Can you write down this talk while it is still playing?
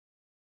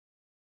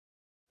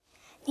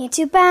Near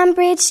to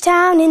Banbridge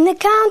town in the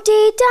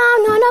county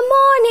down on a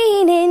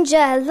morning in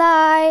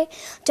July.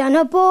 Down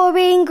a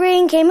boring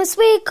green came a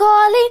sweet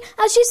calling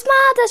as she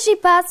smiled as she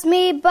passed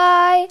me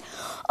by.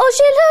 Oh,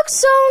 she looked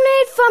so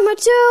neat from her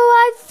 2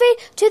 white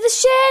feet to the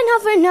sheen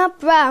of her nut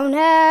brown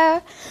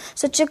hair.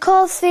 Such a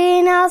cold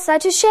female, I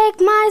had to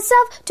shake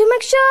myself to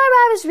make sure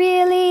I was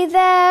really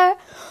there.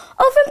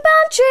 Oh, from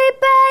Bantry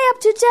Bay up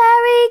to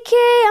Derry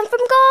Quay and from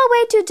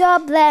Galway to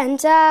Dublin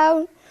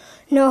town.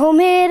 No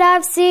maid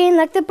I've seen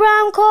like the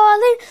brown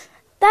calling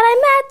that I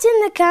met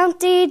in the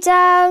county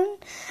down.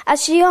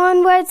 As she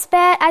onward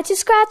sped, I to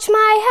scratch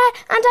my head,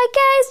 and I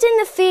gazed in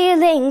the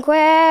feeling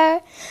queer.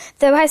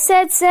 There I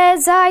said,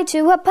 says I,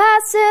 to a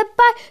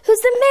passer-by, who's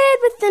the maid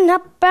with the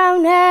nut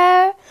brown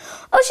hair?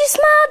 Oh, she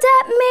smiled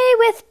at me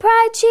with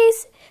pride,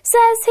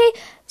 says he,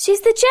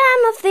 she's the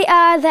gem of the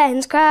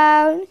island's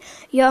crown.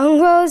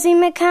 Young Rosie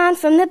McCann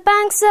from the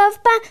banks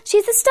of Bann,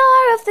 she's the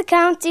star of the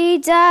county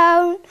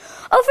down.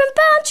 Oh, from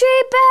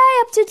Bantry Bay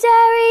up to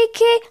Derry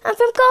Quay, and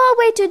from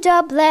Galway to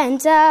Dublin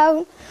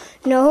town.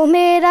 No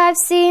maid I've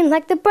seen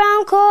like the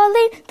brown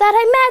calling that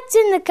I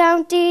met in the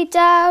county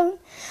down.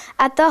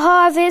 At the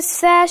harvest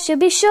fair she'll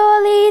be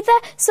surely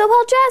there, so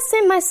I'll dress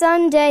in my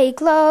Sunday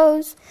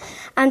clothes.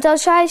 And I'll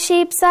try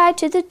sheepside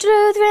to the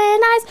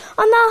Druthrin eyes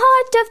on the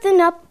heart of the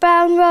nut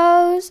brown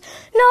rose.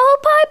 No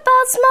pipe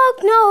I'll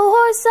smoke, no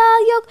horse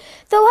I'll yoke,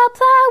 though I'll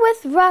plough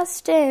with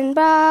rustin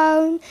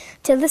brown.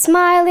 Till the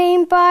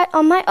smiling bride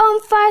on my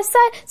own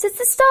fireside sits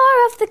the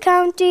star of the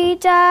county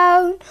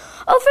down.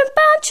 Oh, from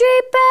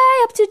Bantry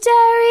Bay up to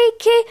Derry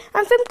Quay,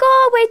 and from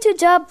Galway to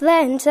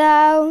Dublin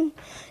town.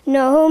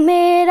 No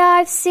maid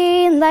I've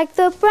seen like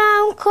the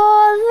brown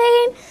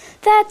calling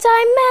that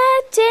I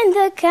met in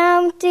the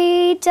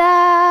county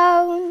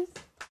down.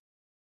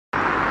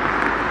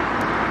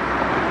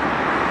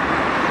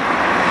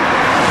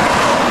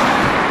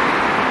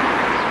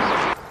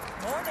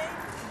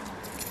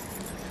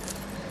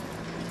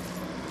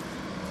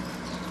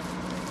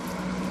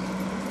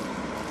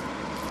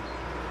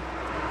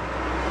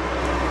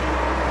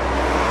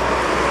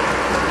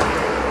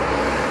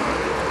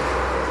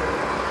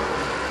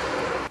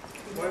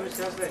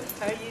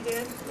 How are you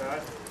doing?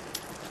 Good.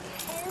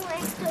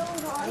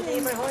 I'll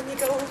leave her on you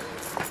go.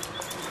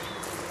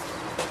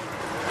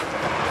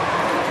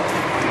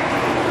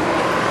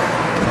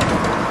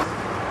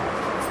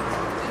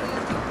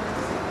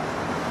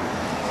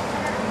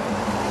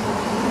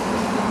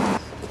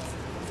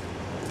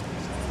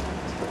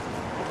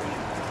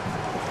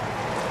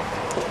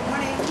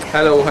 Morning.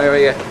 Hello, how are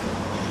you?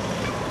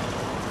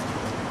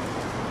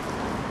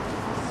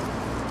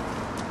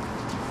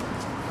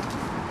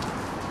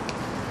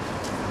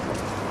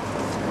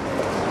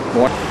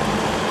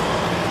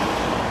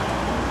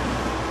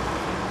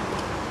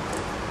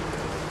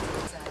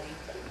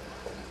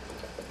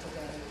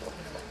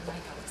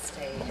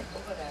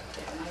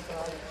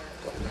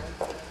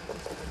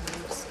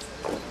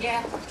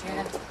 Yeah.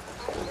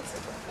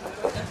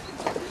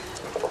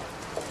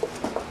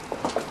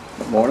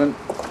 Morning.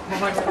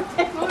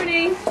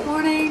 Morning.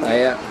 Morning.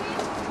 Hiya.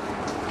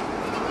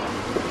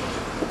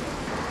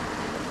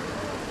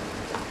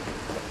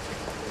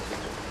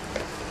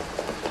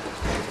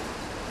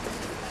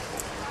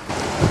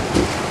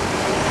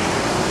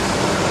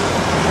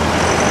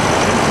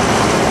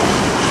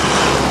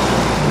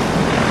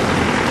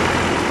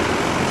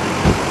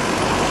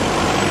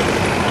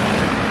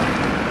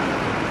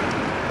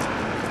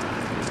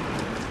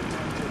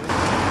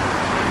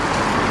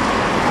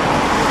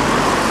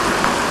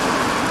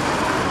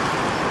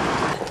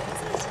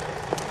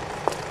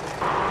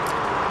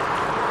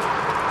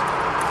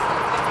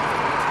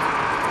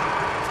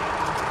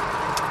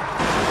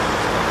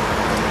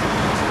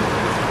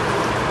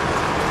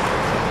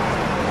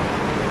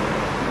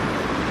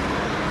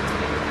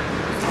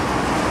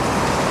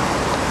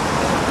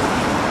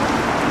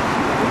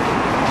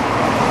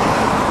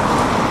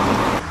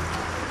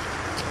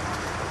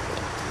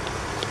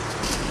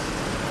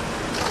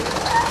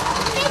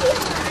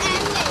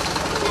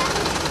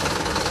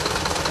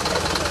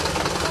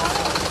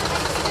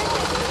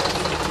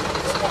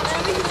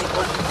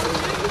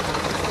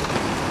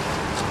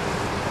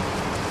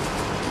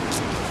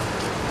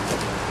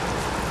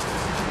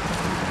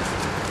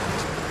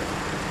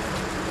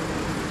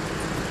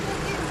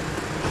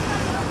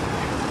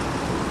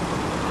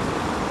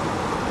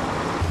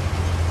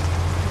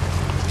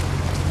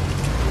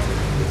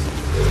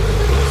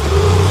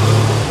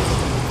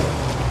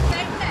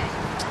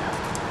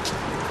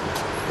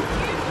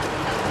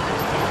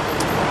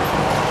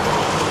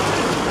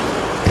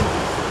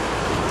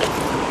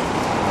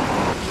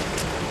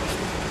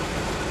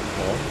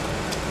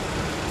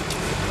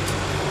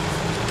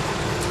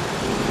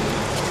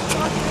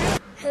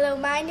 Hello,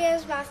 my name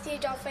is Matthew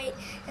Duffy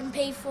in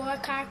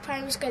P4 Carrick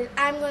Primary School.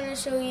 I'm going to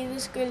show you the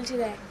school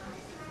today.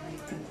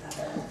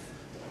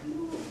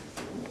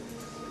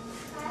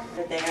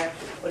 There,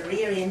 we'll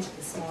rearrange it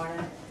this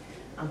morning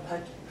and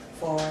put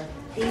for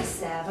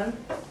P7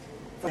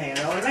 there,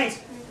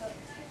 alright?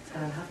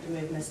 And I'll have to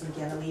move Miss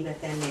McGill a wee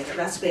bit then later.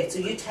 That's great. So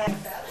you tell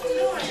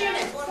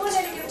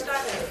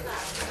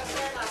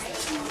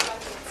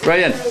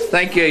Brilliant.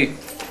 Thank you.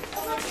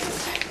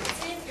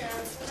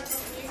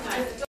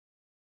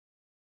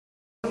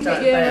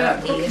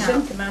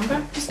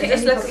 Remember? So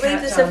just look,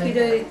 read this if you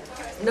do.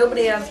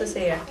 Nobody else is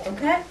here,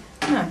 okay?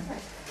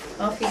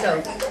 Off you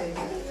go.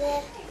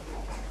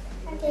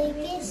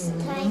 Biggest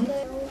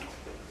tiger.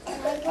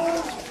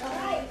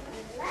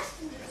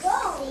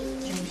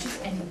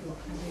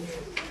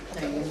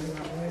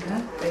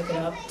 Break it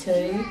up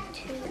two.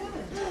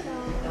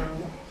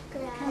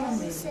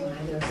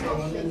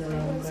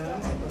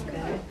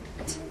 Okay.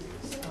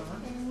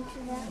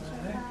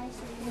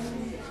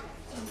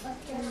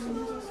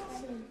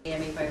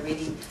 Amy by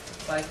reading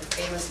about the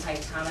famous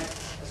Titanic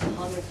was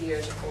 100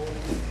 years old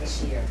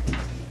this year.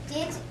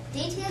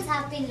 Details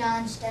have been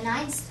launched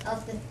announced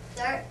of the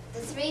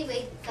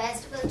three-week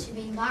festival to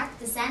be marked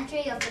the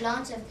century of the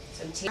launch of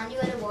the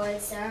annual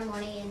awards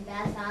ceremony in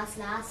Belfast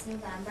last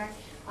November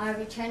are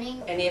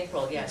returning In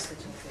April, yes.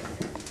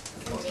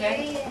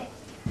 Okay.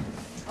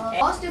 The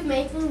cost of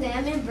making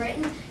them in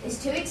Britain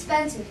is too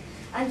expensive,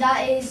 and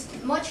that is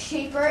much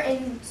cheaper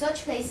in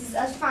such places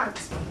as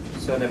France.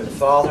 So in the name of the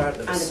Father, and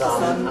of the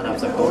Son, and of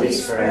the Holy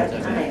Spirit.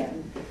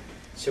 Amen.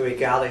 So we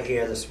gather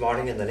here this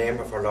morning in the name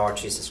of our Lord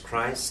Jesus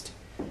Christ.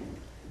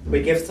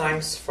 We give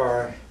thanks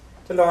for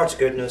the Lord's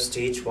goodness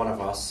to each one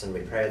of us, and we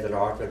pray the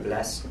Lord will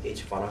bless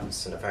each one of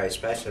us in a very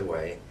special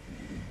way.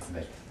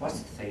 What's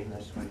the theme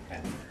this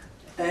weekend?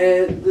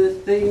 The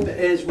theme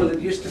is, well, it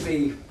used to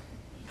be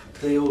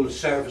the old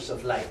service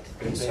of light.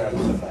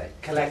 Service of light.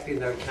 Collecting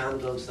their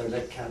candles, their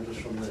lit candles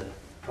from the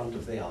front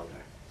of the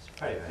altar. It's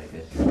very, very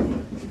good.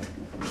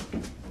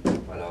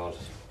 Well, I'll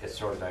get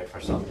sorted out for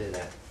Sunday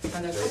then.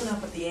 And they're coming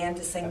up at the end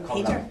to sing They're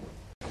Peter.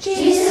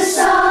 Jesus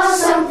saw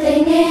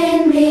something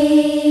in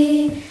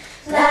me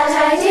that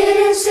I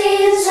didn't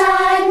see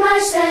inside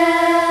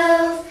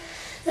myself.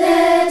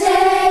 The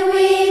day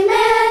we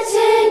met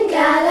in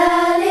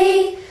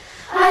Galilee,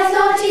 I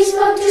thought he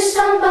spoke to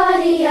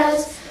somebody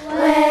else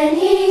when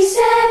he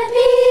said,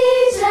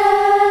 Peter,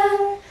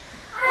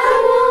 I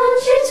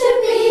want you to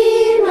be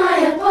my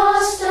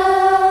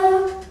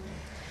apostle.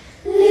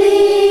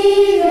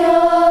 Leave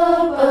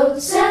your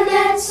boats and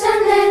nets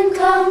and then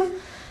come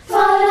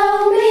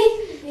follow me.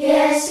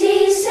 Yes,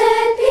 he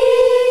said,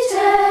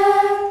 Peter,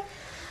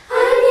 I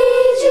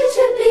need you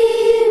to be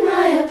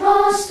my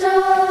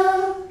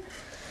apostle.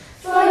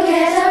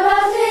 Forget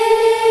about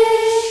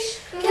fish,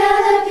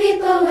 gather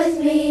people with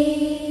me.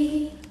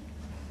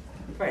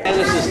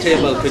 Genesis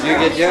table, could you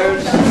get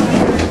yours?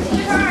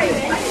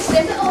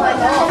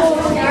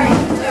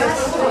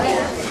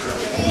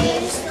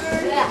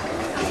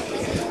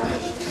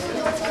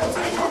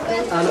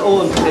 And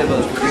Owen's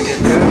table, could you get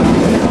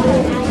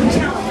yours?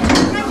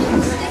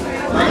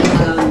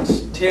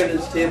 And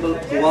Tiernan's table,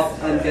 go up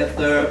and get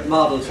their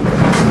models.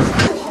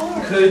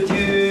 Could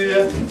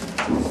you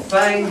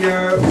find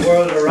your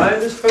world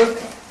around us book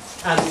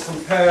and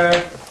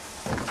compare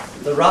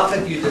the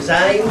rocket you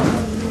designed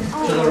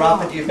to the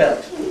rocket you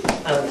built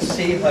and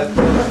see how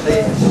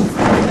closely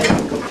they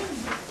come?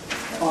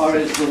 Or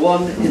is the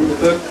one in the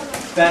book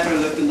better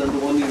looking than the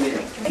one you made?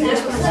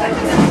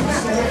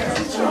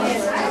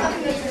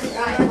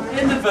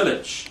 In the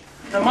village,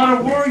 no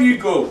matter where you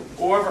go,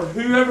 or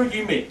whoever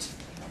you meet,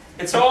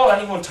 it's all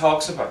anyone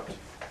talks about.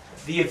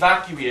 The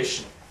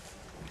evacuation.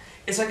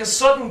 It's like a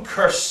sudden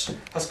curse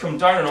has come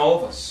down on all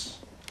of us.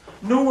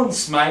 No one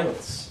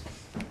smiles.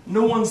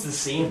 No one's the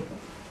same.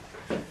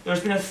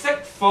 There's been a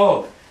thick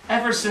fog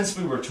ever since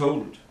we were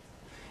told.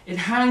 It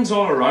hangs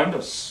all around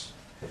us.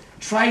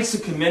 Tries to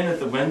come in at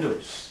the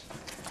windows.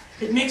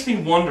 It makes me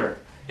wonder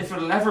if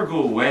it'll ever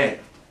go away.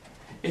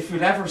 If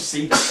we'll ever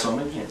see the sun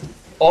again.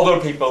 Other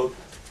people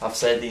have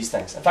said these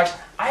things. In fact,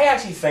 I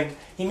actually think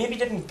he maybe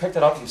didn't pick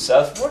that up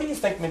himself. Where do you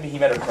think maybe he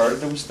might have heard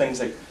those things?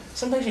 Like,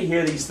 sometimes you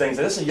hear these things.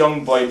 Like, this is a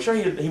young boy. I'm sure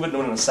he would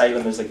know an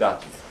asylum is like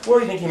that. Where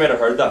do you think he might have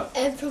heard that?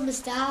 From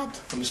his dad.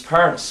 From his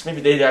parents.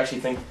 Maybe they actually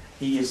think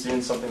he is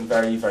doing something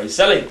very, very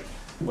silly,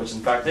 which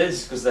in fact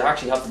is, because they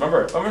actually have to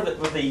remember. Remember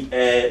what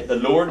the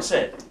Lord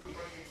said.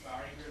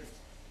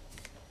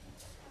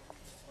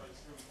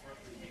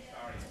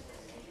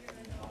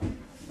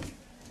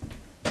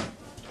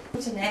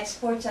 And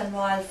exports and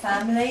royal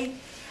family,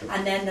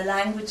 and then the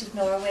language of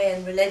Norway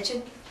and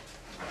religion.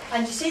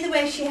 And you see the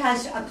way she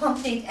has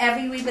accompanied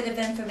every wee bit of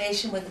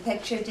information with the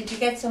picture. Did you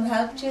get some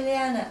help,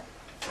 Juliana?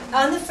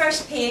 On the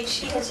first page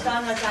she has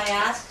done as I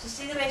asked. You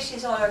see the way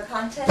she's all her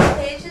contest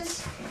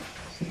pages?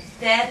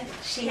 Then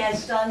she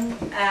has done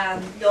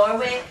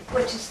Norway,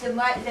 which is the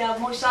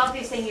most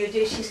obvious thing you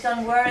do. She's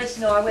done where is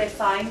Norway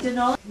found and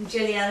all. And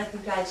Juliana,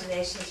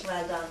 congratulations,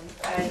 well done.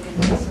 Very good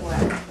piece of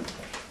work.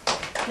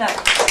 Now,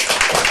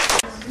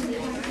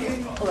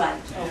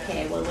 alright,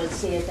 okay, well we'll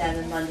see it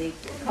then on Monday.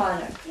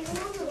 Connor.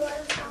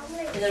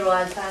 In the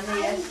royal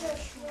family, yes.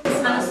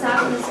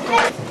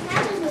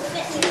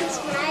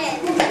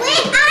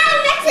 Wait,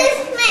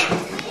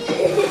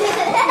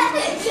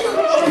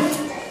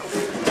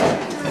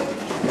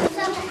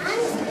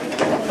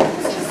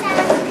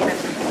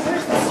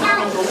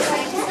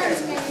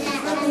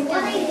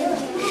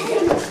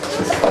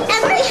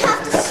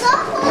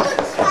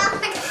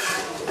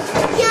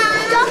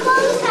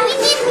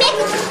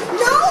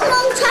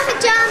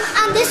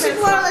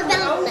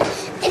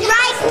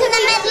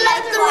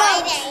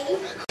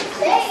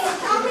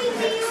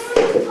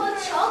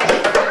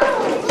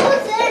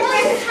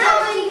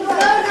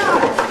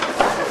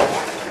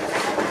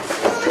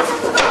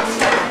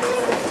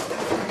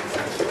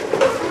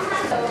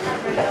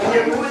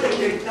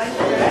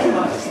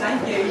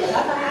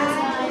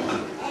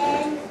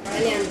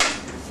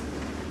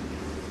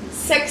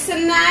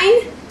 and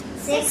 9?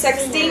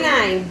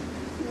 69.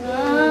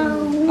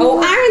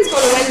 Oh, Aaron's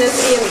going to win this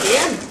game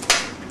again.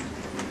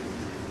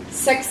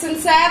 6 and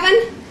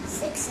 7?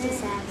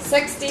 67.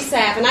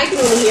 67. I can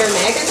only hear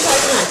Megan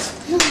shouting out.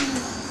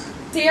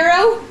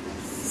 0?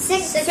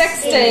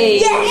 60.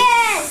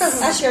 Yes!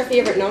 That's your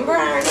favourite number,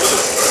 Aaron.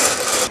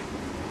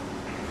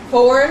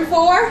 4 and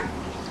 4?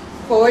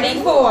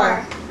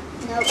 44.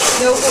 Nope.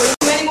 No 40.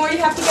 How many more do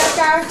you have to get,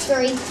 Gareth?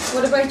 3.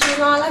 What about you,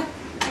 Molly?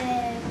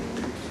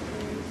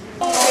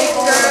 Good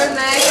girl,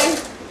 Megan.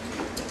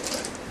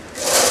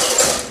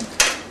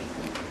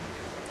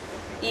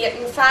 8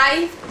 and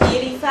 5?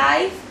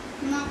 85?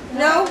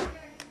 No?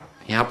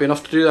 You happy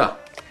enough to do that?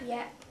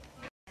 Yeah.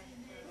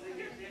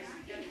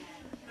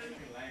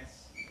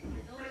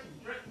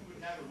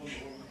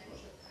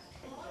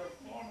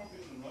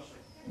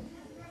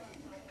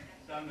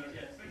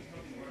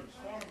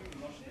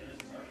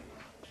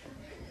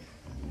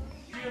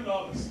 A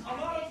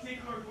lot of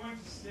people are going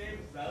to stay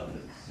with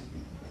relatives.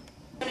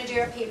 We're going to do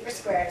our paper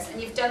squares,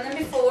 and you've done them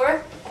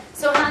before.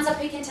 So hands up,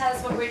 who can tell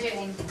us what we're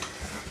doing?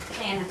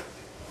 Hannah.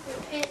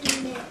 We're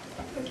doing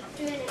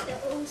it, the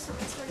old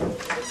side's going to be in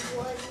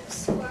one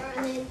square,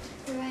 and then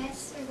the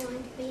rest are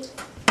going to be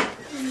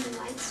in the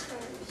white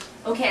squares.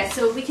 Okay,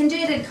 so we can do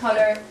it in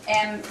colour,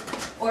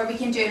 or we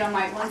can do it on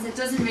white ones. It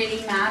doesn't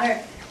really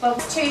matter. But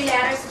 2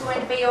 letters are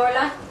going to be,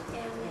 Orla?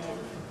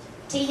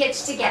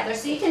 TH together.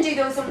 So you can do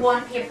those in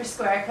one paper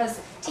square, because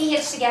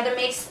TH together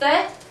makes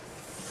the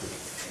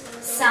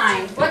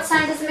sound. What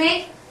sound does it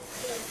make?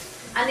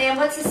 And then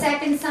what's the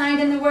second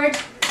sound in the word?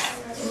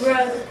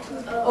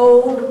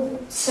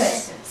 O-T.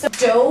 So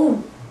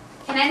dough.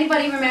 Can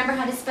anybody remember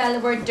how to spell the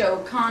word dough?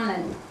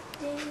 Conlon.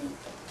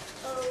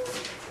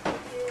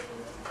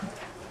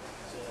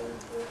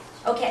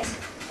 Okay.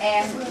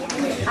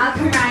 I'll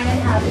come round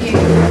and help you.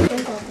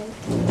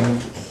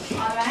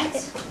 Alright.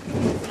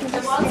 So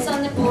what's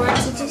on the board?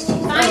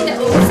 Find the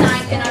O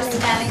sound in our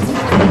spelling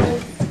board.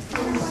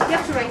 You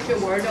have to write your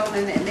word on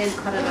and then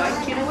cut it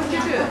out. Do you know what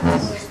you're doing?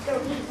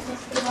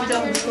 You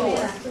don't know.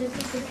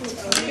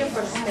 Your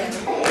first step.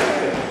 I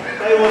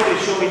want you to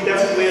show me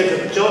different ways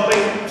of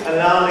jumping and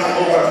landing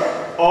over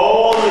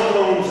all the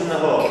cones in the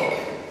hole.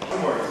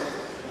 Onward.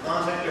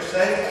 Hands at your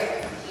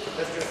side.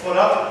 Lift your foot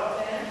up.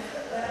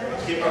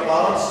 Keep our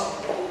balance.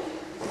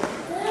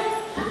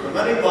 The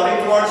many body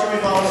parts will be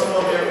balancing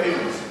on your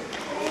heels.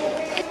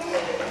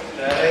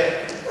 Ready?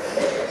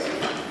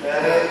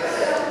 Ready?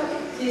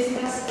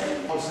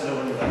 Sit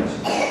over the bench.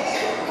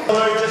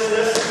 Colour, just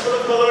listen for the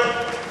colour.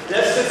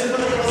 Listen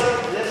for the colour.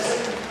 Listen.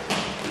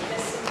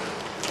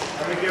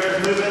 Every gear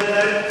move in and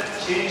out.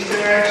 Change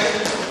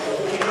direction.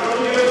 Keep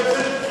going,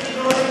 keep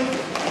going.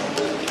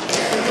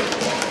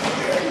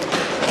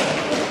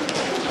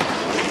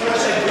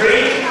 That's a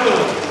great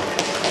code.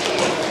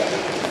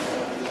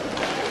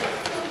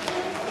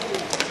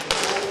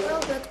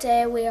 World Book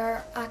Day, we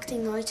are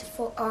acting out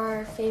for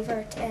our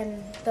favourite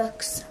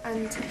books,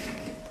 and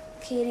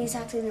Katie's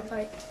acting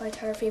about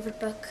her favourite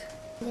book.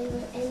 They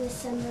were in the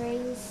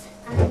submarines,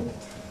 and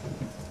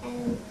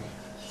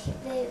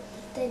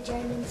the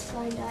Germans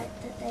found out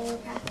that they were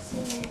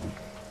practicing it,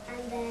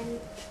 and then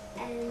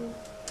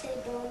they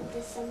bombed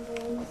the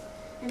submarines,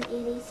 and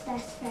Edie's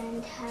best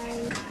friend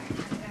Harry.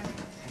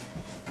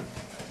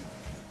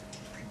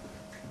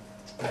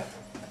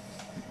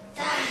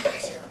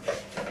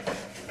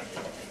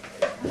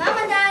 Mum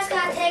and Dad's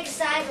got to take a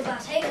cycle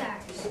about 2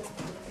 hours.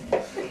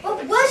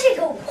 But will she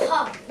go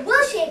pop?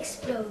 Will she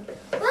explode?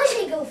 Will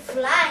she go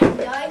flying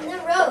down the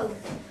road?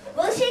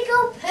 Will she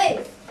go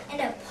poof in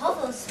a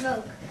puff of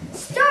smoke?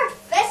 Start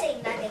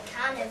fizzing like a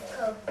can of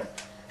Coke?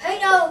 Who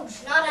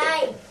knows? Not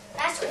I.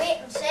 Let's wait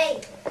and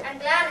see. I'm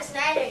glad it's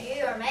neither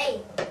you or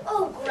me.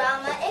 Oh,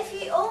 Grandma, if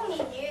you only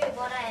knew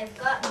what I have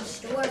got in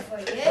store for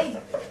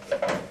you.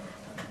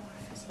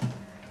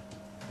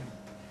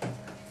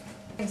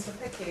 Thanks for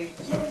picking.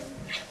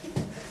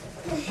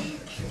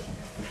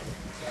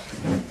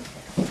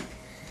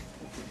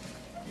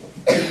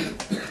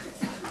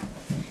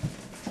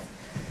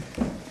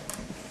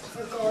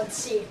 For God's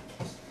sake.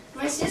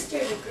 My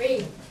sisters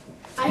agree.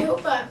 I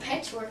hope a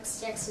pitchfork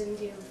sticks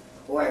into him,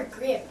 or a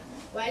grape,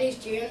 while he's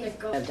doing the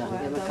gut. Well done,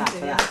 give him a clap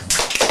for that.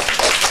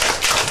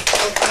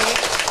 Okay.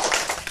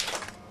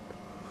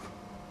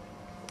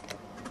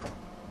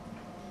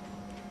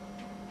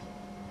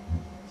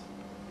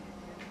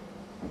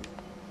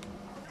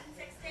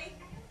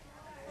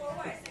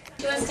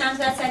 Do you want to stand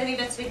to that side of me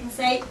bit so we can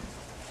see?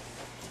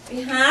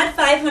 We had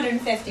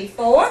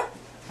 554.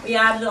 We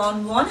added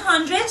on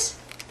 100.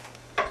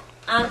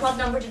 And what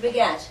number did we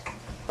get?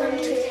 1, 2,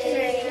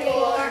 3,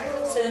 4.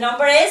 So the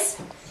number is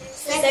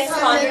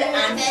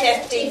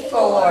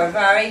 654.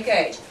 Very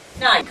good.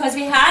 Now, because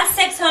we had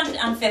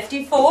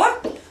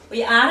 654,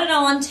 we added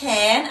on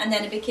 10, and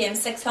then it became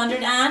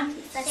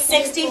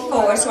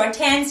 664. So our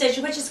 10's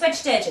digit, which is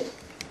which digit?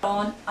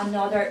 On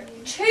another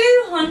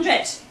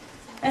 200.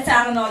 Let's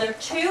add another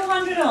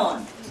 200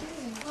 on.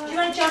 Do you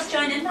want to just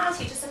join in,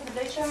 Matthew? Just sit in the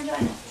blue chair and join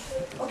in.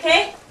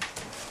 Okay?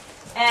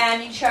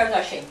 And you can share with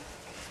Ushy.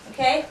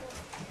 Okay?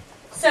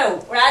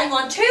 So we're adding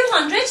on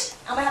 200,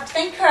 and we have to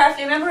think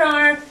carefully. Remember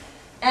our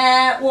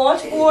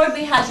Walt board,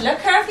 we had to look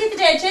carefully at the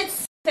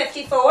digits.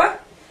 54,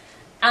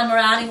 and we're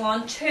adding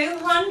on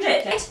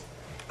 200.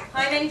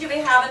 How many do we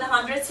have in the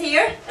hundreds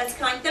here? Let's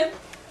count them.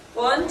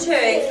 1, 2,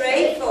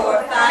 3,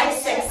 4, 5,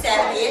 6,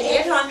 7, 8,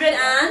 800,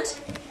 and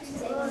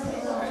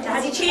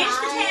has he changed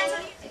the tens?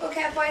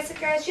 Okay, boys and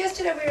girls,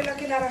 yesterday we were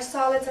looking at our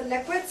solids and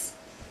liquids,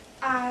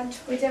 and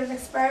we did an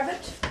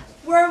experiment.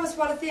 Where was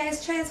one of the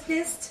ice trays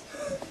placed?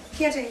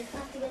 Katie?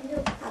 At the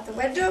window. At the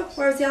window.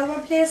 Where was the other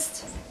one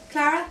placed?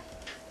 Clara?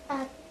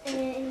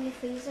 In the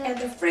freezer. In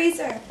the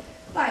freezer.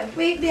 Now,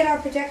 we made our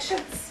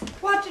predictions.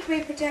 What did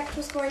we predict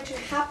was going to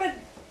happen?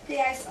 The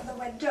ice on the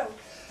window.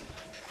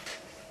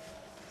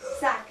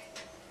 Zach?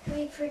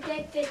 We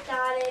predicted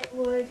that it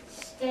would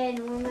stay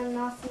normal,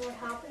 nothing would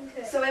happen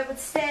to it. So it would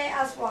stay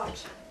as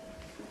what?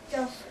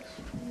 Just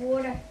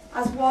water.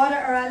 As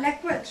water or a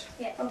liquid?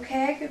 Yeah.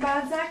 Okay, good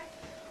man, Zach.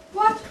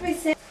 What did we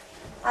say?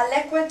 A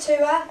liquid to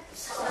a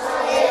solid.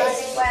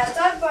 Well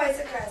done, boys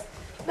and girls.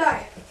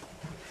 Now,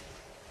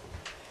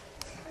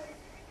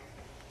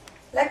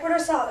 liquid or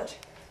solid?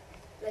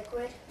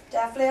 Liquid.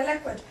 Definitely a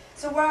liquid.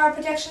 So were our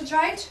predictions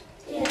right?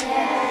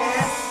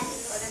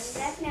 Yes.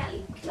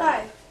 Definitely.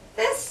 Now,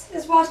 this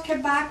is what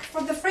came back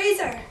from the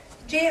freezer.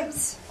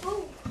 James.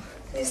 Oh.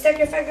 Can you stick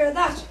your finger in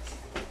that?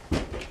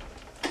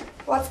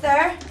 What's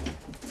there?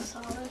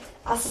 Solid.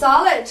 A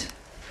solid.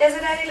 Is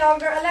it any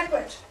longer a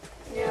liquid?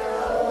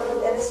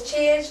 No. It has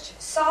changed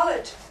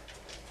solid.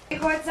 You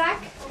go out,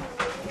 Zach?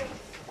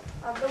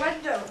 On the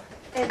window.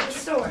 In the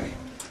store.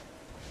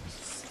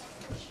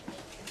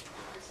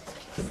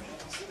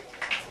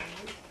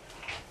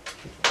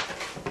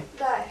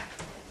 Now.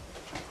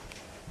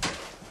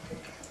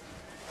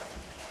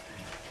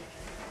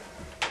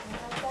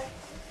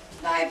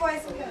 Now,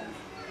 boys and girls.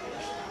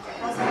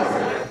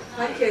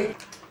 Thank you.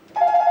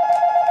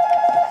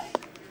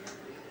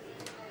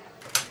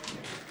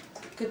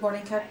 Good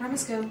morning, Carrick Primary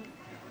School.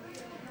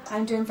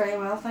 I'm doing very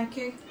well, thank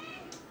you.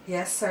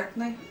 Yes,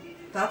 certainly.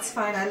 That's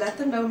fine. I'll let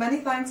them know.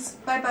 Many thanks.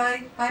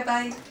 Bye-bye.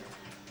 Bye-bye.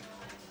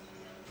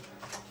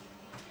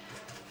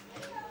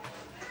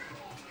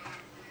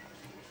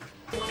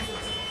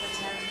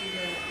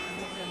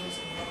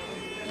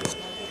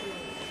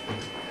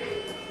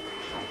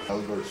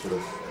 Albert sort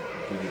of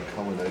give you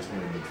common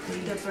item in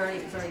between. They're very,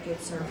 very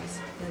good service.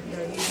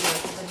 They're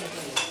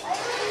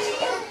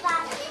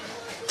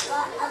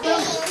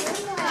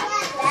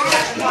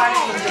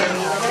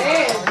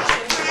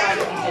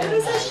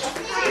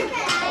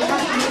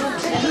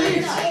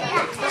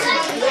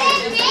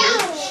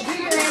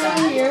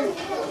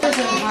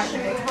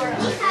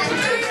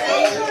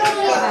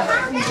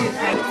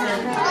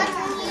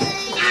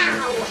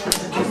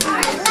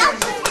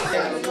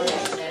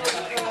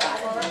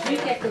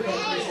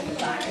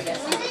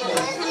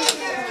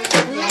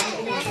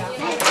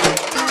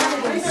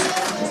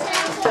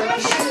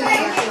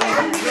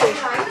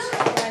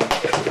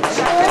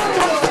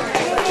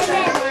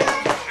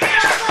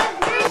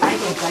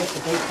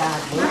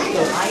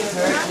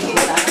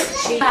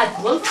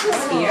Bad Wolf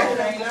was here.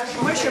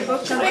 Where's your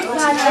book?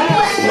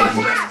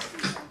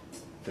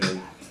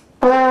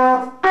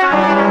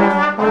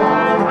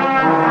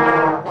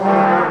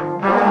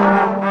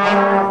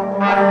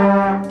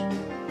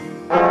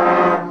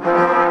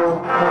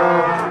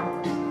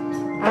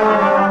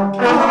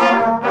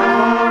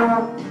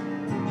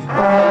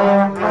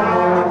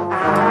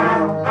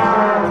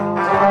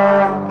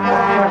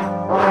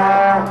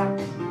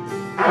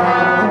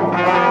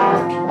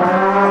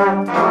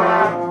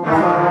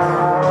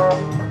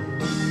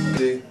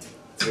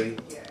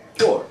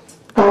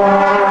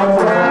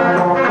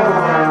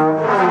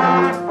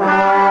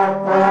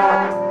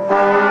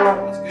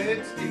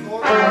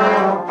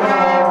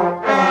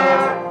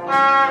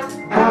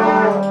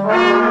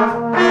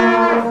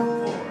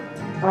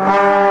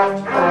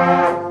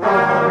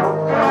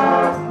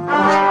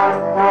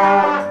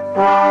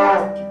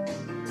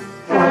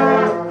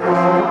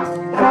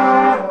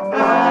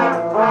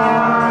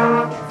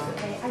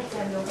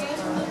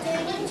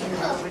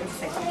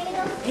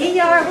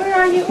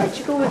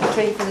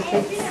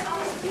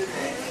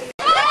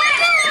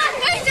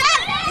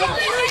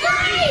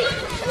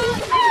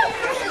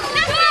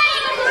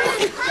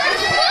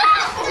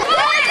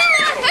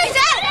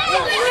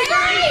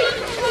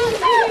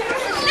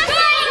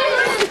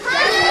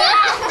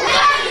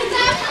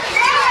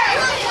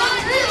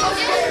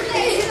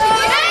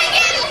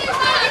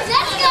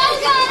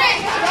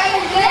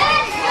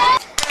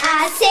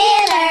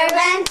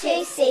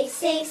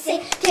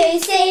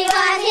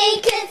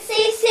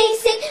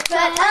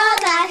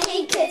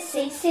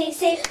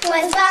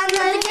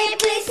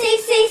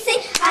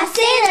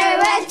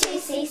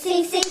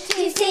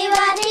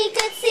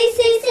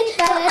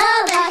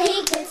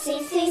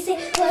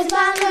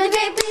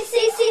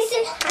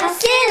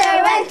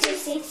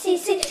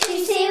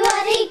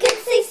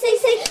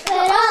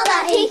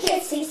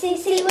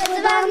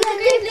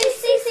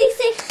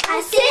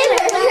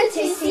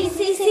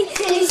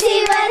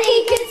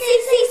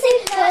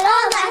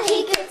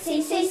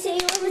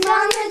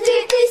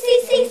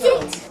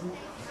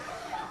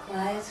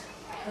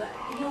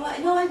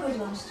 we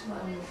launched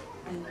one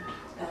in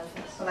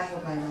Belfast. Well, I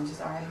have my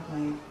lunches, or I have my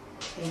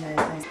email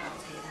thing.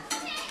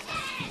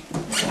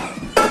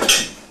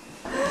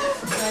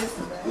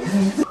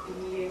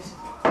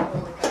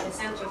 The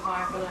Central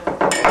Park will have one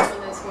of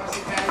those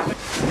horses around.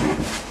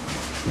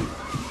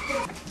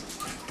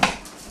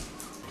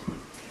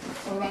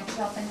 We went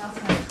shopping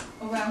last night.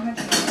 Oh, well, how much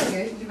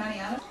did you do money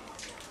on it?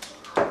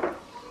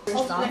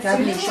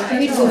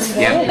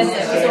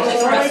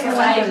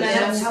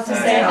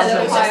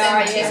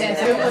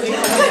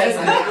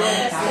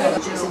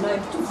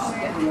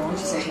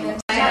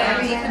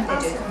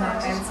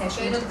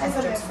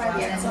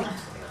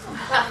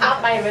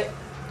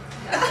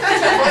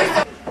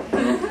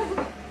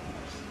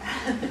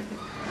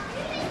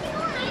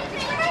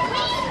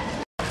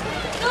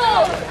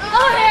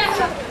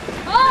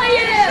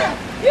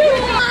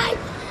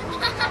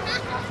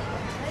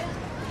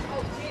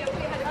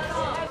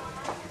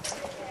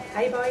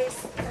 Hi boys.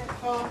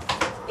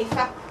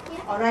 Aoife.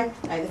 Alright,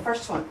 now the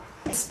first one.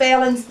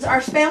 Spellings,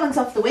 our spellings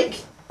of the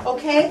week,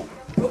 okay?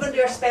 We're going to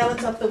do our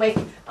spellings of the week.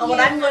 And what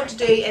I'm going to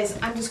do is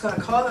I'm just going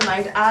to call them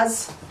out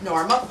as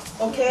normal,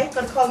 okay? I'm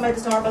going to call them out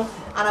as normal.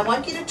 And I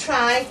want you to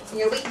try, in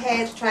your wee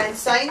head, try and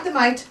sound them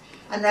out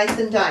and write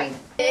them down.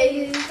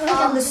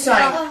 On the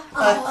sound.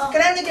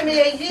 Can anyone give me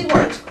a U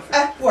word?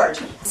 A word.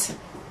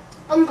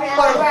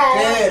 Umbrella.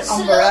 Good.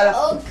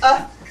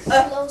 Umbrella.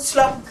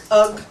 Slug.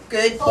 Ugh.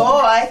 Good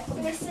boy.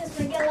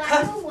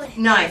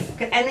 Now,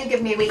 can anyone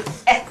give me a wee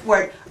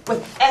word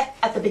with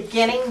at the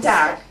beginning,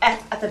 Darren?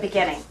 At the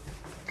beginning.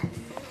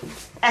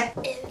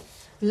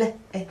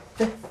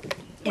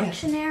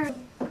 Dictionary.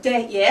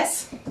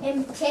 Yes.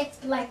 Tip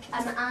like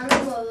an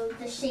animal,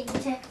 the sheep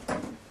tip.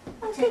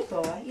 Good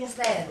boy. Yes,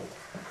 then.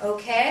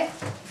 Okay.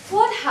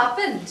 What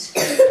happened?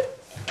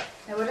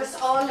 Now we're just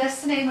all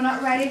listening, we're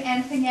not writing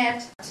anything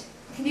yet.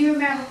 Can you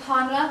remember,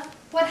 Pamela,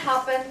 what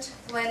happened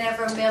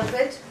whenever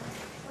Mildred?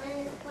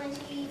 When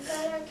she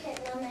got her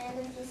kitten on the end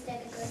of the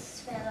stick, it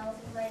just fell off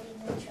without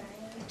even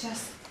trying.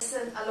 Just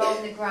listen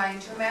along the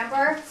ground.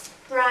 Remember,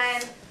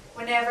 Brian,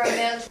 whenever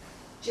Mildred...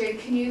 Jude,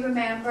 can you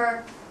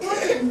remember what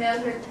did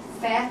Mildred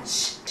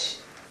fetch?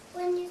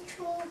 When you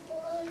throw a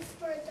ball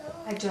for a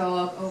dog. A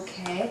dog,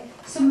 okay.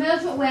 So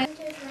Mildred went...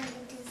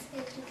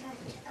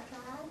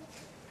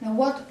 Now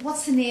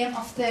what's the name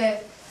of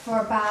for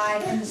a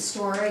bag in the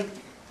story?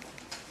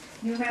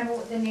 You remember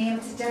what the name?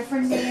 It's a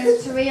different name.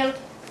 It's a real,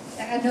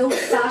 like an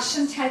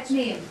old-fashioned type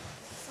name.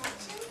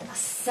 A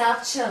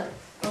satchel.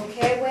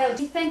 Okay, well,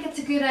 do you think it's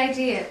a good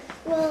idea?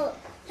 Well,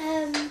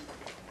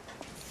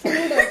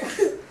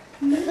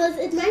 because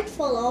it might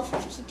fall off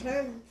if she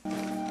turns.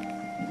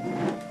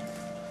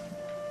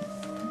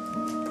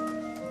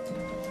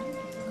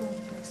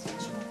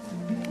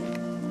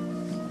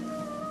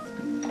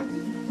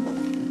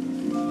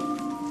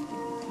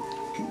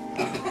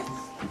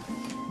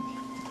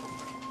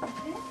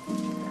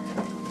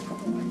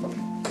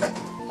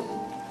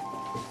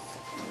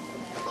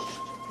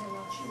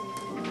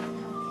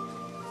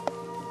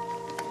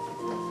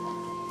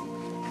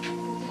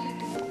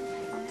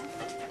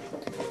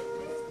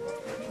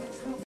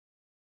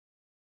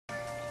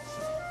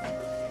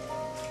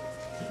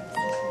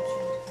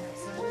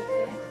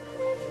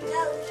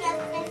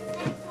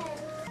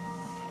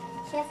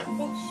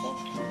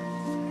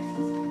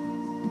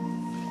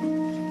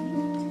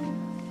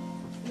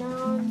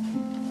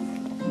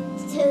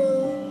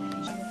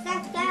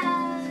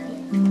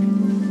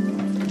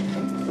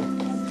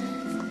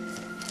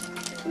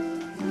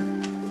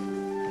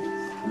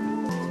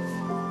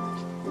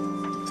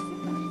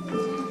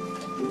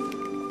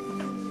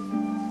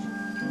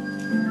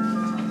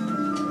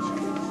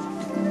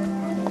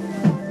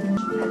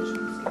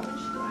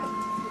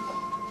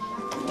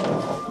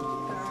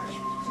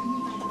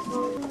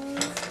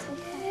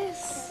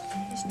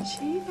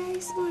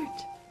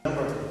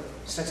 Number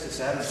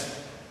 67.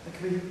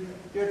 Come here.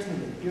 Your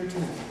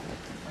team.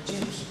 Or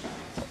James.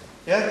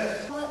 Yeah?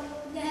 But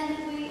then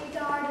we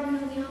Dara didn't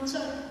know the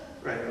answer.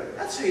 Right.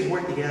 That's how you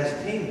work together as a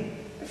team.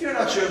 If you're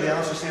not sure of the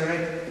answer, say,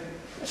 right,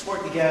 let's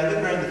work together.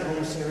 Look around the room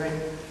and say, right,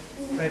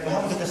 we haven't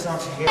got this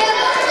answer here.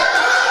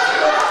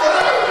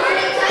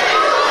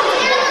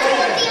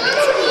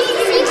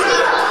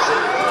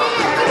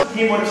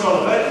 Teamwork's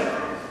all about.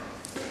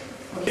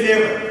 Okay,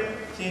 there.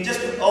 So you just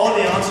put all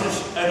the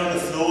answers out on the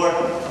floor and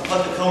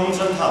put the cones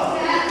on top.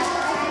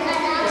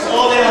 That's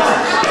all the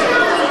answers.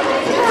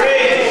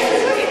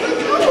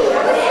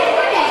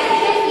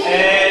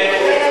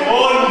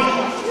 1,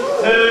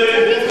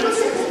 2,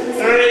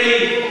 3.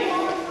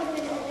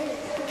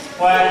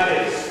 Quiet,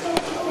 please.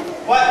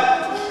 What?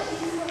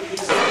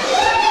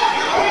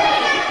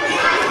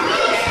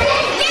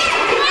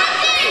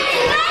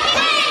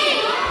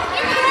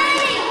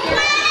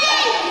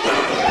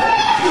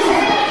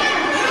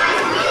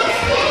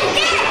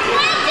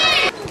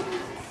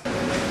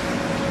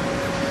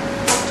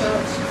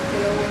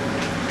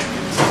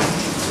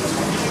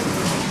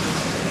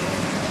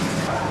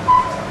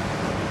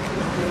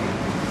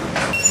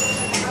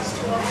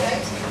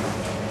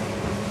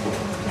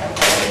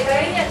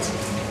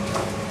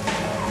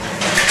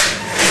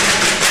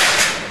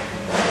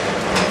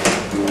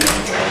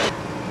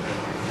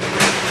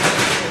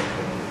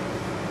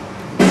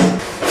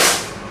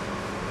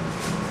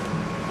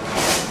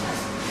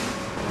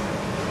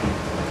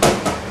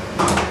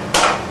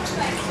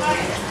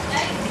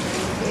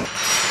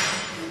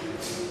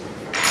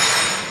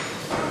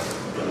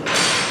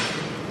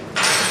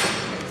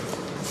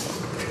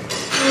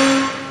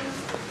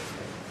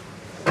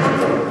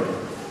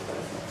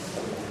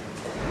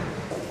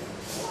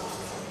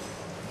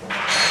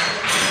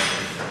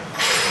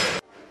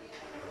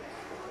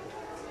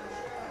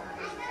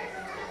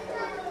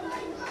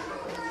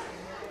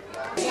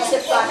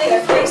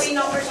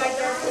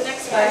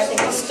 I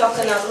think it's stuck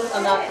in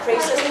that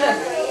crease, isn't it?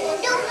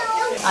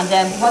 And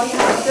then what do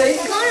you have to do?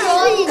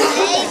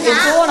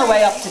 He's going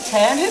away up to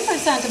 10. Who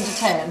sent him to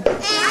 10?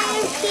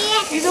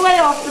 He's away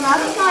off the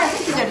magic now. I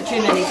think he did it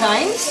too many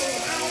times.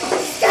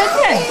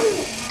 Okay.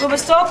 Will we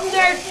stop him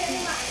there?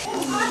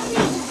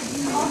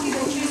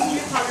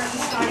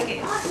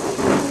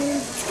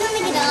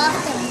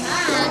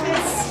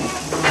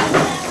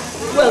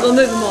 Well, we'll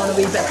move him on a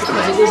wee bit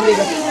because it was a wee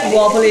bit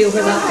wobbly over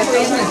that bit,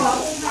 isn't it?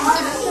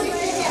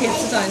 Kate,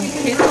 sit down.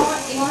 Kate.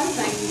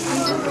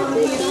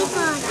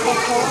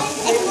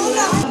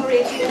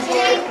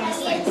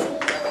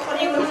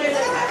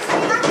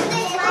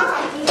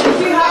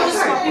 You have to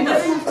stop him.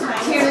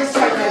 Here's the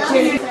start now.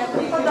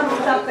 Put them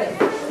on that bit.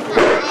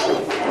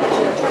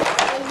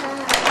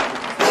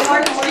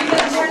 Are you going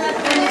to turn that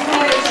in the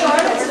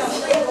Charlotte?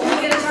 Are you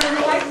going to turn in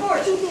the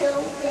whiteboard?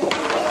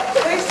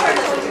 Where's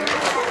Charlotte?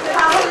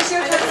 How is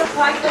your turn of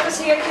white? Look us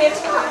here, Kate.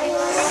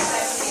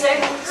 6.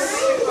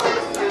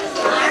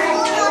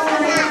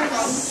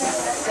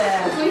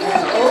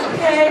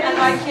 Okay, and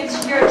now Kate's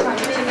your turn.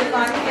 Take it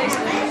back, Kate.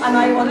 And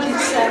I want you to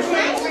say.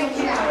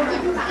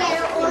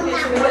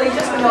 Well, he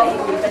just went off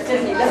a wee bit,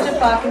 didn't he? Lift it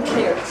back and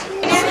clear it.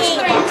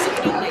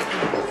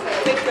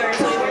 Big girl,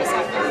 so where's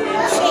that?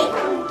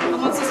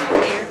 And what's this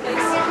one here, please?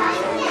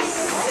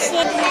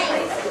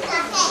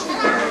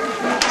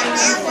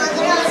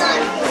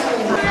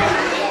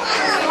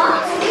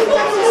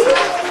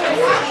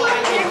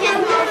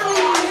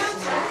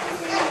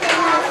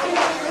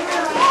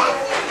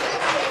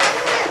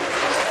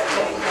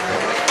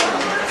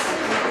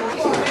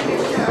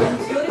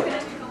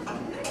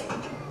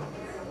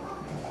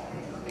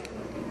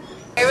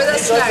 Hey, with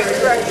us now.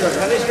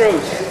 Tennis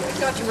Rose.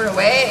 Thought you were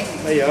away.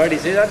 Oh, you already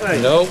see that now?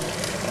 No.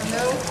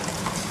 No.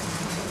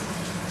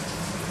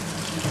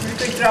 We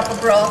could drop a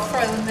broth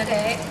for them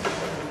today.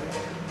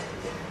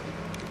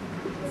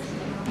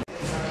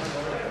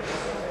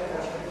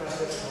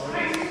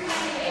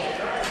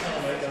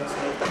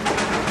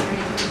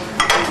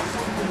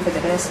 Look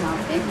at this now,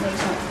 big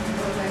later.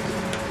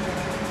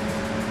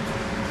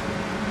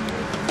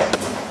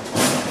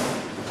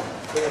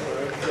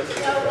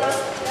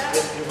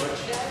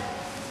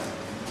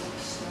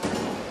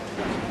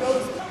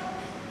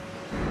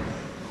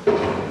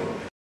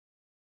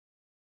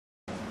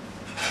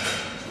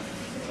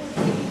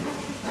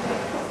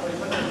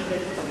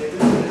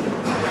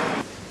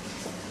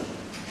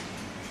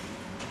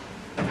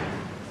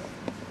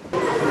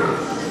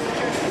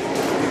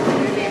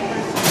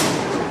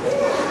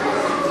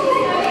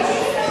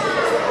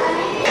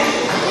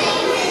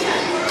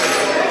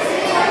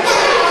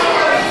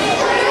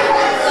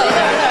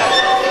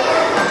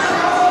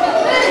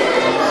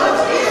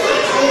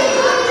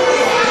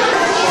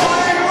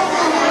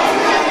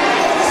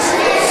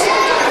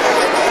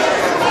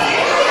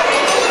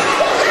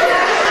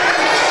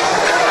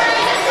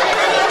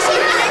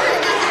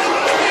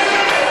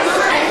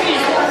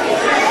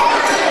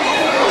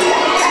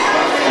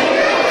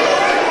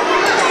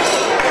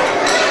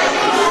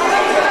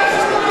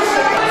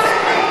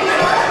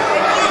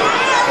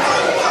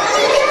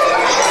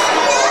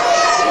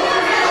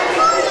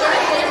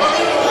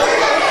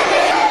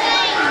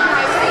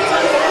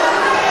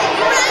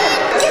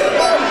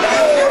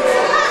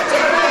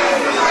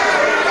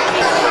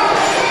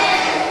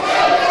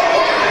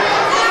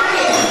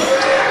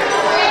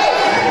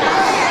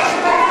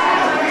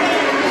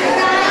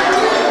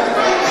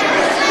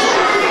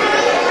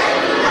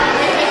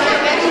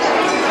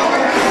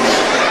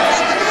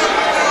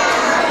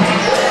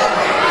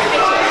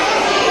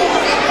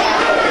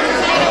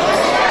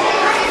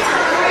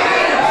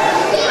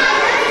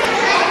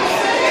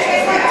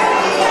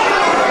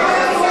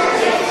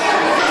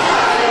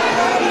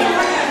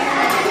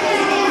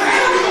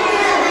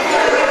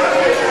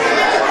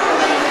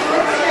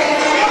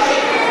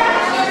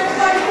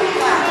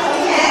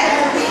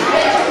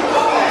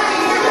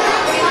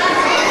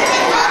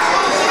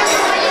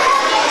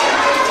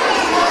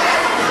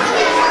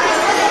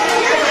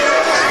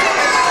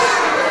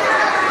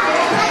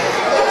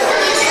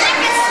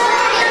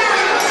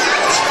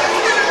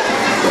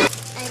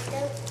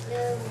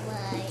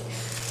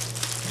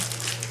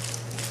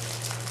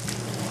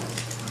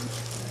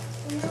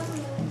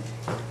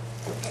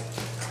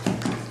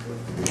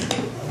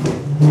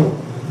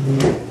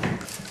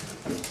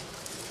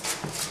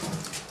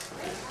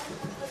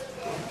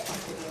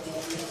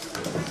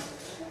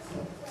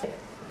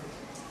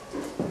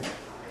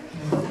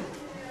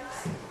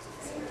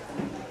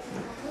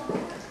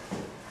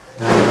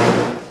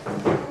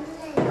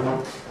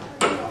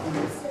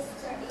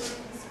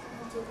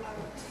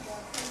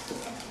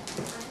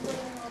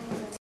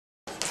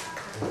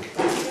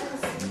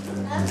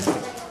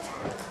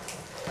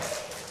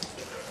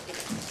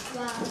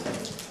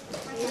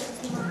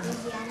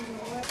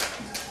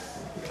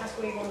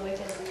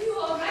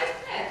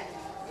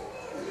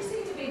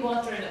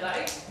 Wandering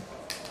about.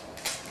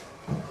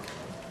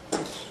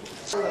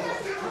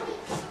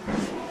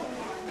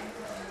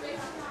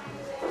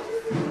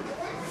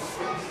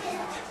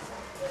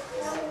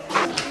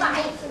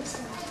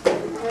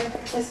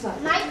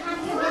 My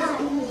country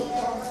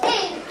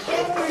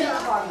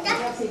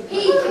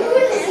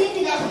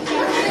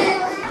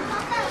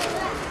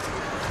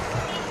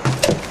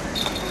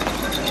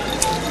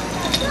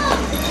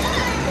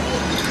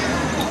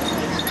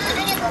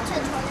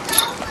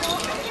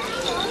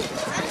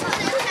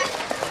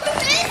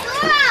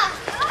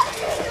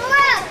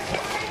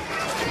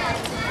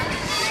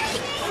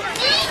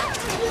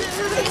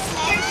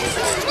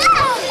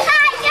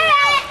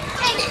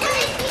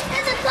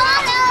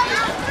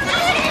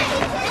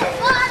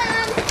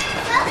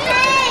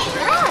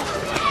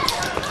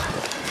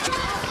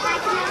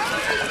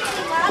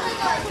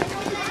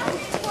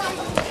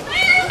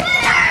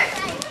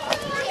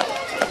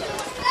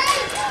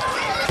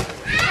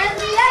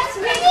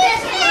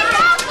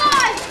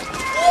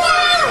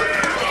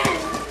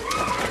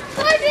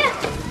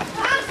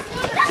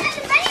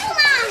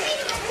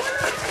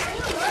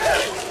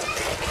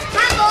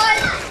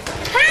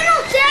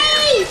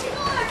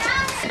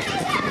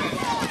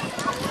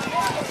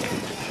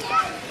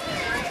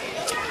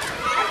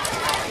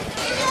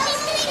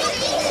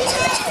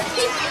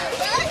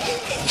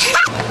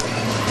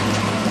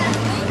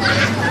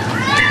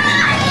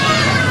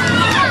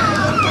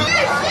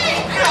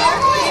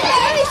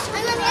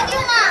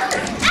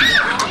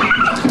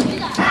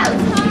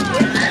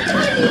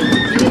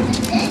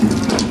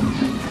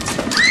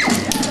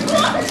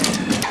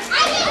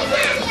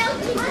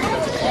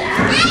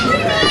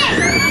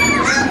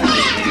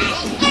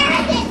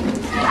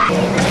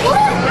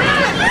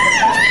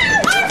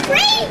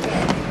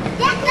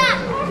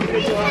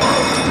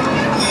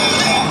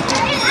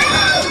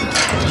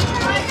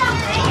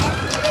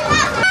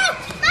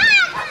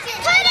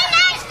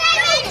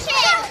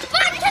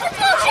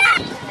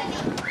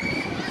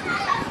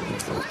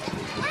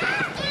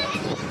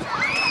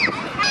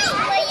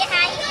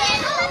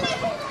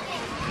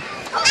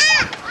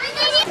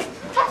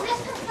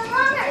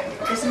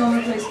Just a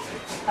moment, please.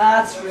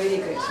 That's really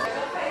good.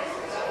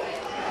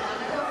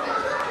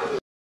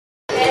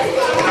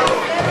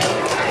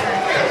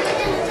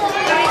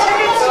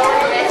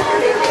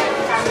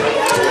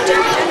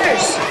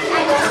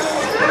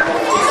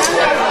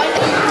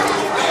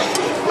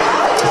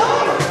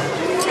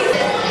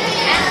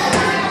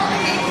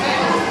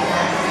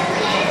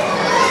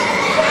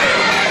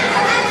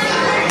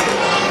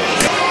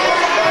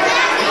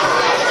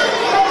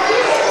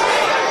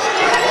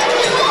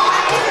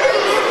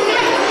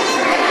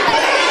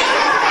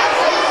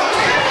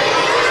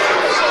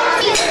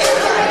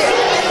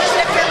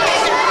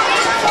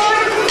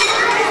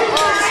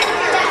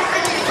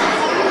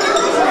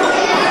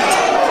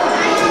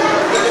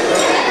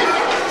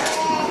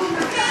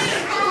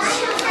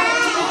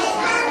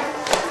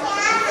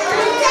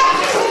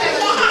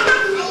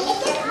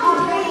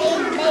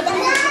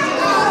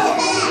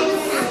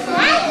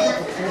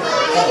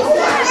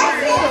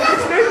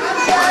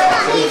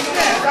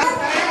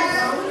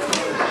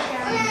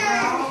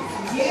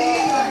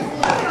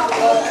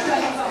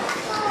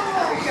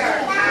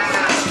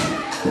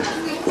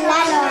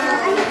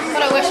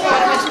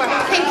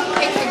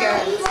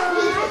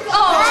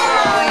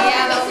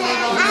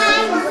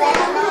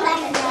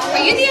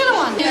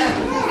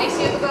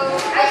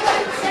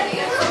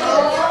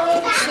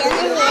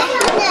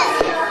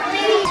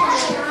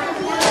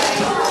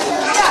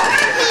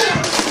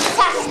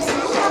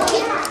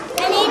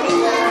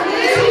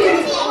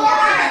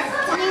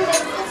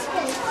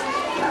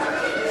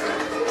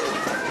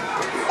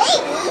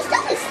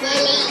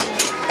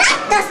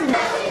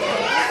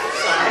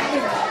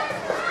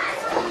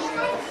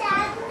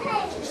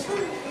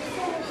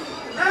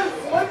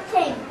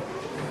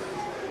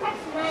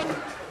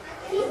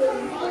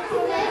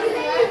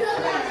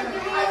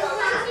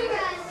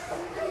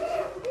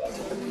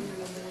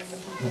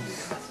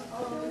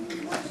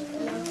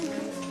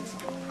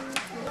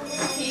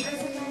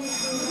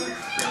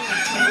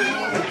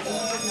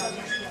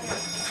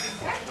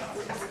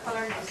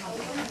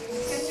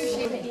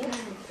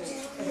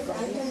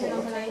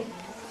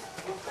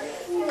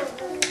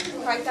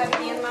 Count that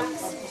again, Max.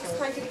 Just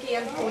count it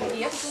again. Go to 8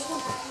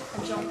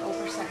 and jump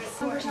over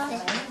 6.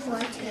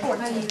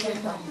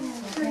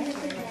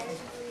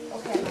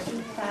 Okay,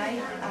 5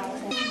 out.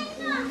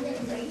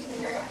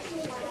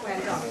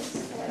 Well done.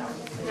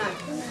 Now,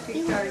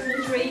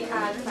 3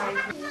 and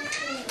 5.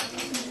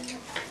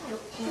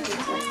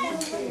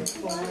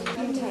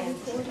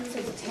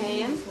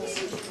 10,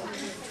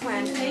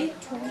 20,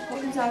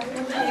 what comes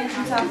after 10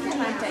 comes after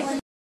 20.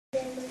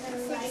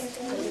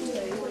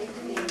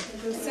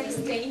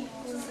 60,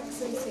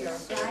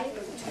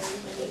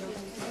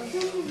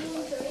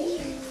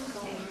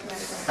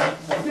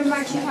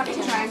 remember, you have to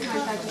try and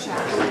count out the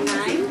shadow.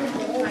 9,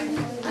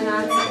 and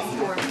add 6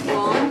 more.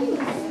 1,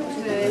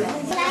 2.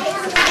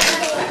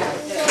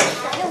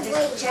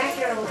 Check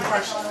your own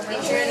first.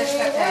 Make sure they're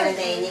stripped out and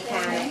then you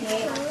can.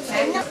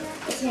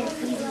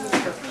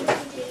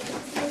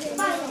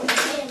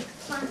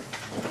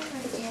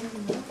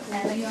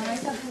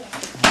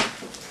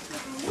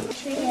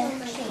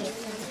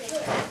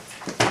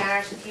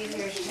 Garage, if you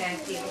hear check,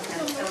 you can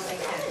something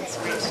that's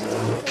great.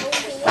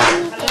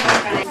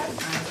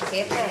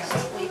 Take this.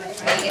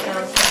 Are you getting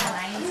on?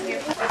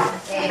 We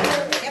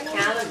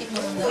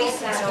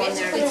sat on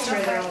there, make sure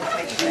they're all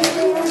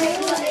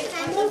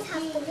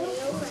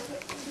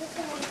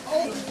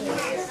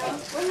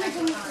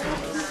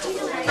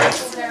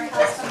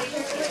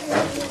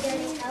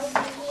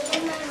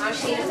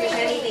Actually, if there's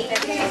anything that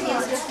you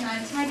can just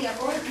tidy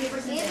up all the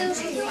papers and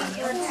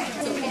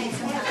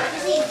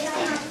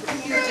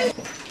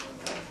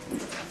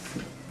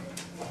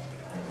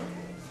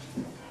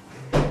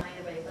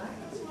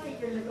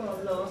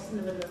lost in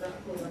the middle of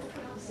that pool.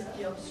 Sit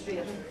you up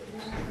straight.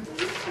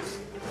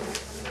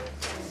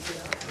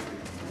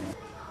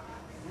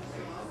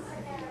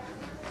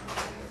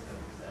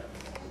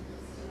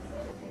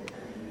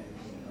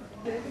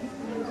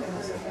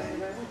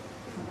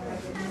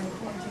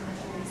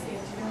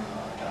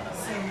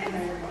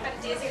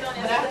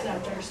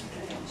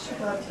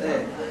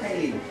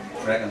 Highly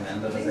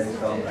recommended, as I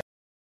call it.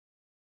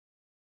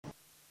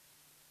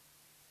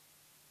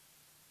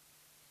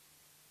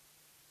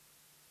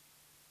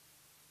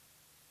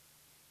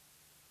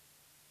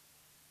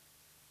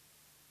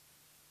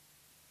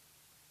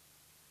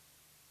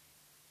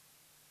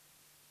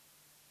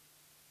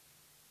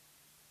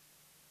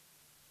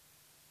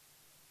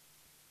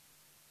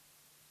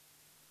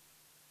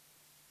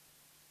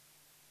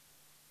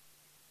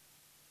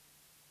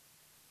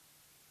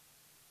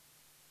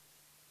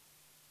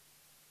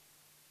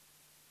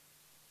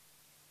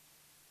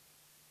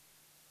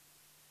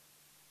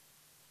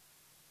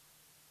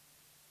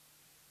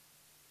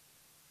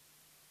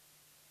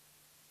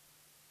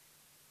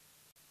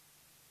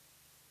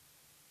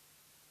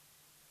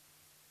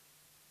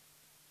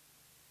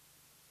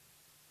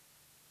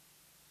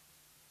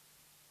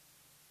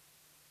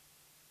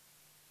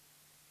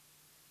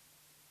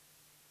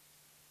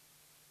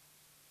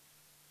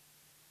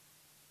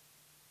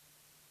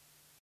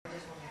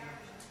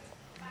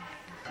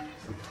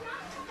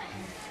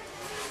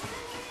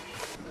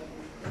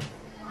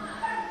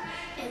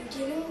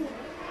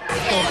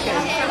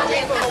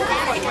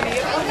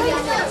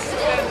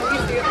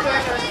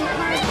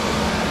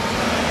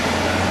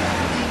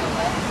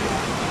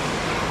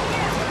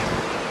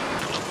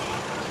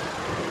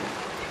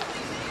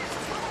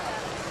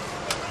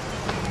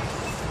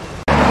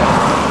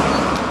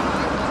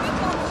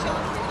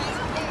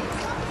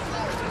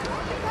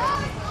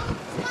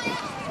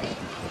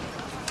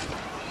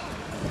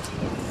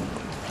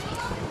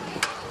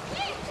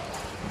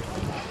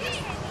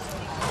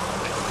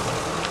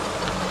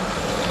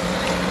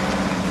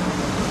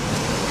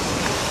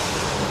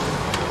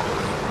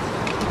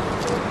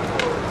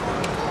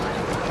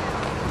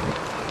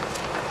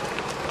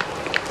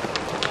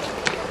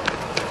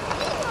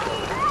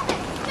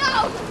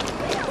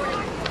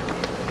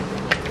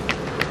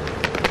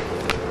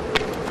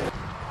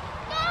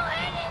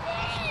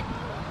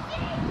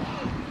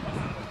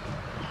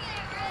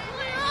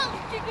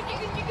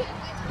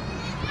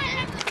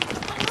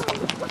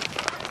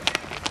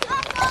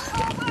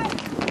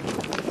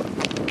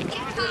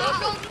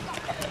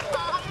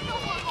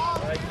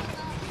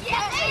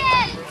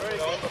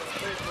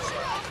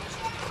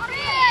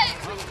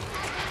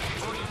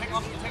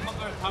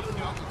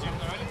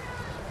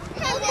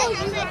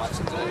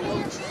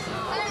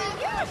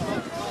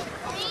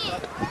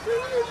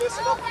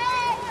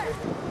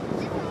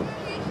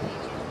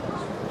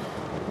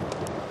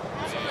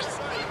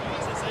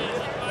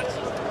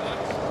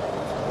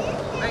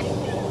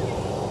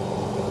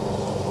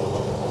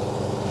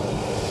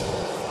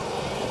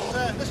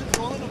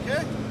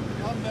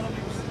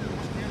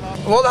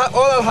 All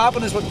that'll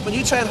happen is when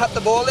you try and hit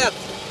the ball then,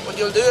 what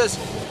you'll do is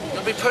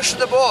you'll be pushing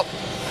the ball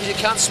because you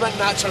can't swing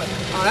naturally,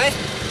 alright?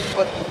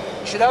 But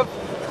you should have,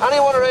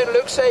 anyone around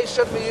Luke's size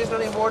shouldn't be using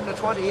any more than a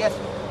 28.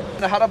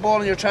 And I had a ball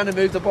and you're trying to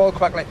move the ball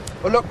quickly.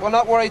 But look, we'll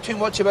not worry too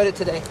much about it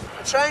today.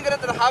 Try and get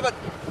into the habit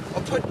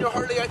of putting your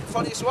hurley out in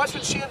front of you. So watch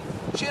when Shane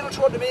will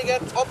throw it to me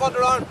again, up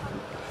underarm,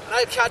 and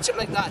I'll catch it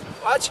like that.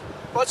 Watch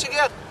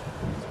again.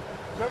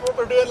 Remember what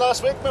we were doing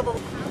last week? Remember?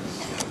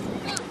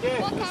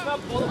 Yeah, listen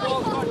up, all the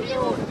balls are here.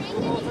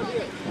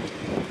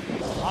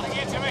 On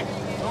again, Jimmy.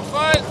 Don't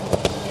foul.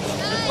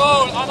 Good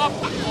goal, on up.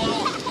 Go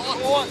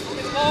on,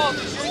 get the ball.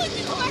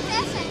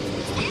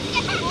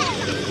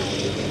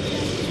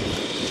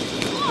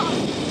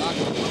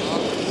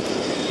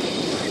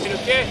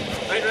 Okay,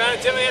 right around,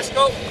 Jimmy, let's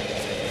go.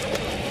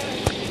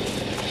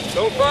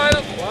 Don't foul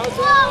him.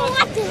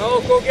 No,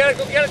 go get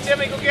it,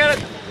 Jimmy, go get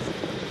it.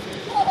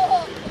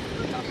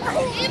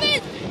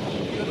 David!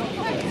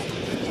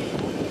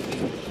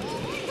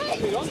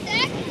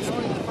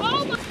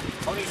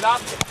 Oh, he's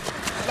laughing.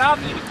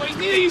 He's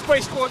neither of you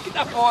boys scored. Get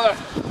that ball there.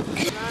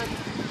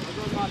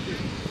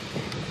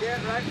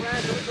 Yeah, right,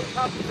 Ryan. Don't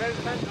top.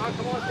 Oh,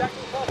 come on, Jack.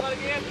 Don't fall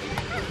again.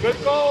 Good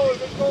goal,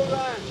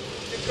 Ryan.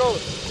 Good goal.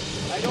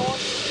 Right on.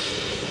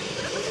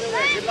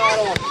 Good lad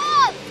on.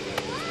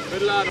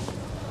 Good lad.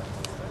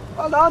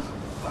 Well done,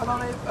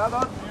 Eve. Well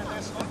done.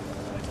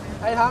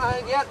 Hey, Hannah,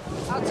 again.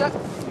 That's it.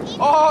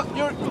 Oh,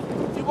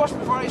 you must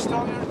be very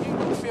strong. You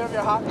don't fear of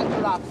your hat like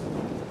that.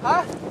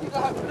 Huh? You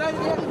got right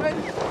again, right?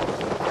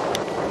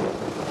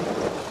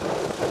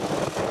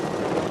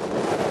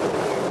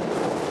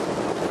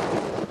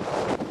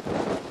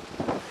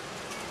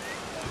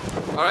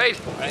 All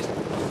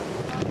right.